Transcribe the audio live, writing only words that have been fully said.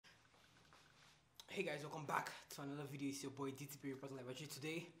Hey guys, welcome back to another video. It's your boy DTP reporting live. Actually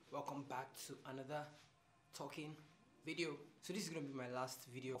today, welcome back to another talking video. So this is gonna be my last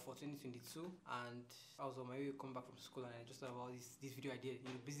video for 2022, and I was on my way coming back from school, and I just thought about this video idea,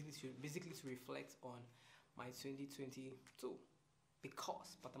 basically to reflect on my 2022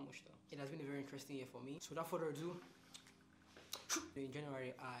 because Patamushta. It has been a very interesting year for me. So without further ado, in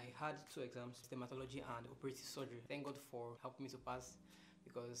January I had 2 exams, dermatology and operative surgery. Thank God for helping me to pass,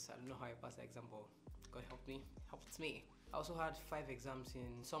 because I don't know how I passed the exam, but God helped me. I also had 5 exams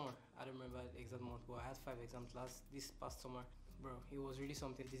in summer. I don't remember the exact month, but I had 5 exams this past summer. Bro, it was really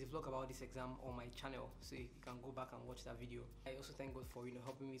something. There's a vlog about this exam on my channel, so you can go back and watch that video. I also thank God for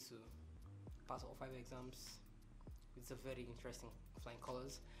helping me to pass all 5 exams with a very interesting flying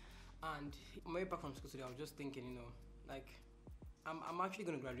colors. And on my way back from school today, I was just thinking, like I'm actually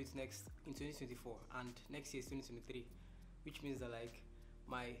gonna graduate next in 2024, and next year is 2023, which means that like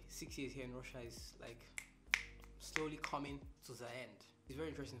my 6 years here in Russia is like slowly coming to the end. It's very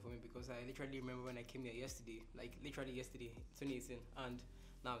interesting for me because I literally remember when I came here yesterday, like literally yesterday, 2018, and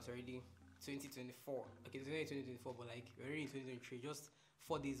now it's already 2024. Okay, it's already 2024, but like we're already in 2023, just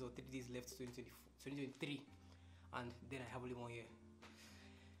 4 days or 3 days left to 2023, and then I have only 1 year.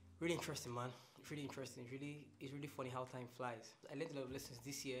 Really interesting, man. It's really interesting. It's really funny how time flies. I learned a lot of lessons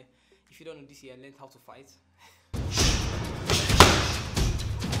this year. If you don't know, this year I learned how to fight.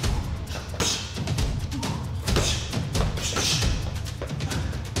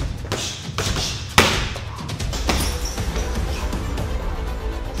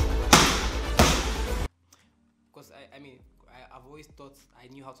 I've always thought I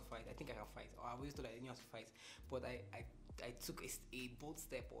knew how to fight. I think I can fight, or I've always thought I knew how to fight, but I took a bold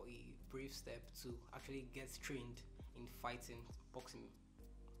step or a brave step to actually get trained in fighting, boxing,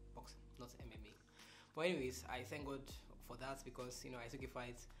 not MMA. But anyways, I thank God for that, because I took a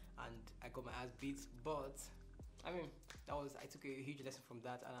fight and I got my ass beat. But I took a huge lesson from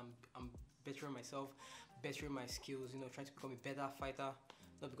that, and I'm bettering myself, bettering my skills, trying to become a better fighter.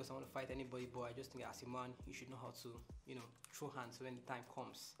 Not because I want to fight anybody, but I just think as a man, you should know how to, throw hands when the time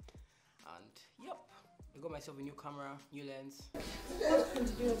comes. And yep, I got myself a new camera, new lens.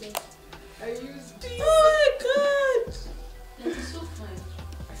 I use. Oh my god! That is so fun.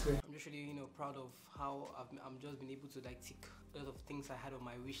 I swear. I'm just really, proud of how I'm just been able to like tick a lot of things I had on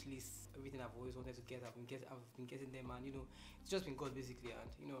my wish list. Everything I've always wanted to get, I've been getting them, and it's just been God basically.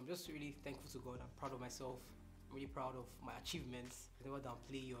 And I'm just really thankful to God. I'm proud of myself. I'm really proud of my achievements. Never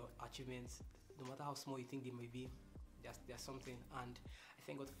downplay your achievements, no matter how small you think they may be. There's something, and I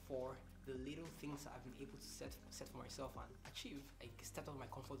thank God for the little things I've been able to set for myself and achieve. I step out of my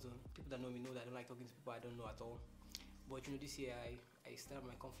comfort zone. People that know me know that I don't like talking to people I don't know at all. But this year I stepped out of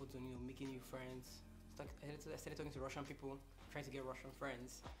my comfort zone, making new friends. I started talking to Russian people, trying to get Russian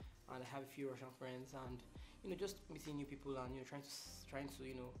friends, and I have a few Russian friends, and just meeting new people, and trying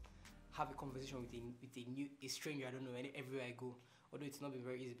to have a conversation with a stranger I don't know everywhere I go. Although it's not been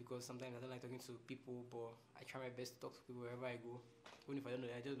very easy, because sometimes I don't like talking to people, but I try my best to talk to people wherever I go. Even if I don't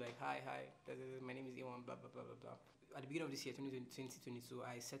know, I just like, hi, my name is Iwan, blah blah blah blah blah. At the beginning of this year, 2022,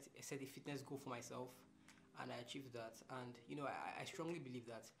 I set a fitness goal for myself, and I achieved that. And I strongly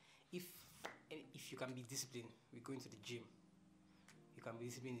believe that if you can be disciplined with going to the gym, you can be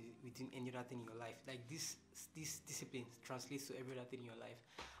disciplined within any other thing in your life. Like this discipline translates to every other thing in your life.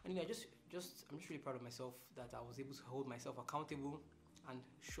 And I'm just really proud of myself that I was able to hold myself accountable and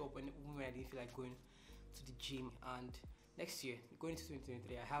show up when I didn't feel like going to the gym. And next year, going into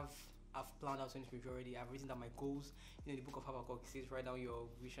 2023, I've planned out 2023 already. I've written down my goals. The book of Habakkuk says, write down your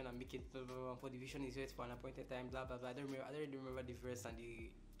vision and make it blah, blah, blah, for the vision is yet for an appointed time, blah blah blah. I don't really remember the verse and the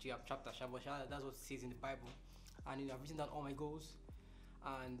chapter, but that's what it says in the Bible. And I've written down all my goals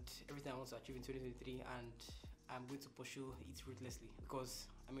and everything I want to achieve in 2023, and I'm going to pursue it ruthlessly, because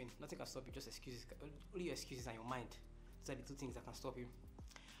nothing can stop you, just excuses. Only your excuses and your mind. Those are the 2 things that can stop you.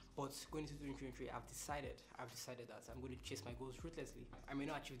 But going into 2023, I've decided that I'm going to chase my goals ruthlessly. I may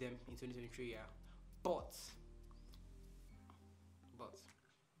not achieve them in 2023, yeah, but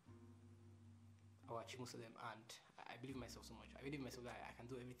I'll achieve most of them, and I believe in myself so much. I believe in myself that I can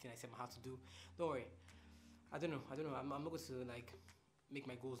do everything I said I have to do. Don't worry. I don't know. I'm not going to like make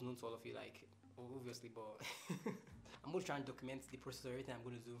my goals known to all of you, like obviously, but I'm going to try and document the process of everything I'm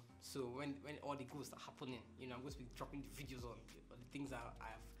going to do. So when all the goals start happening, I'm going to be dropping the videos on the things that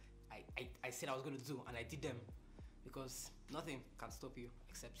I said I was going to do, and I did them, because nothing can stop you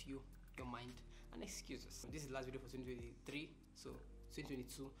except you, your mind, and excuses. This is the last video for 2023, so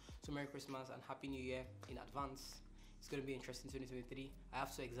 2022. So Merry Christmas and Happy New Year in advance. It's going to be interesting 2023. I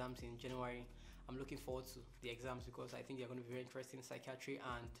have 2 exams in January. I'm looking forward to the exams because I think they're going to be very interesting, psychiatry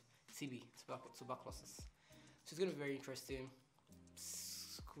and TB, tuberculosis. So it's going to be very interesting.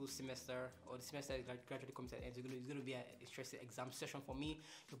 School semester, or the semester is gradually coming to an end. It's going to be an interesting exam session for me.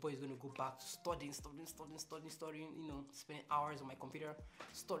 Your boy is going to go back to studying, you know, spending hours on my computer,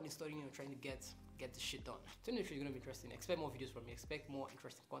 studying, you know, trying to get the shit done. So it's going to be interesting. Expect more videos from me, expect more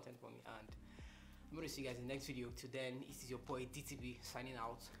interesting content from me, and I'm going to see you guys in the next video. Till then, this is your boy DTB signing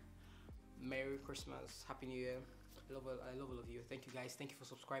out. Merry Christmas, Happy New Year. I love all of you. Thank you guys. Thank you for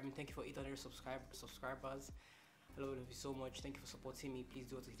subscribing. Thank you for 800 subscribers. I love all of you so much. Thank you for supporting me. Please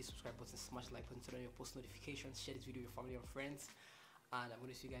do hit the subscribe button, smash the like button, turn on your post notifications, share this video with your family and friends. And I'm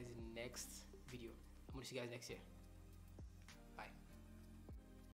going to see you guys in the next video. I'm going to see you guys next year.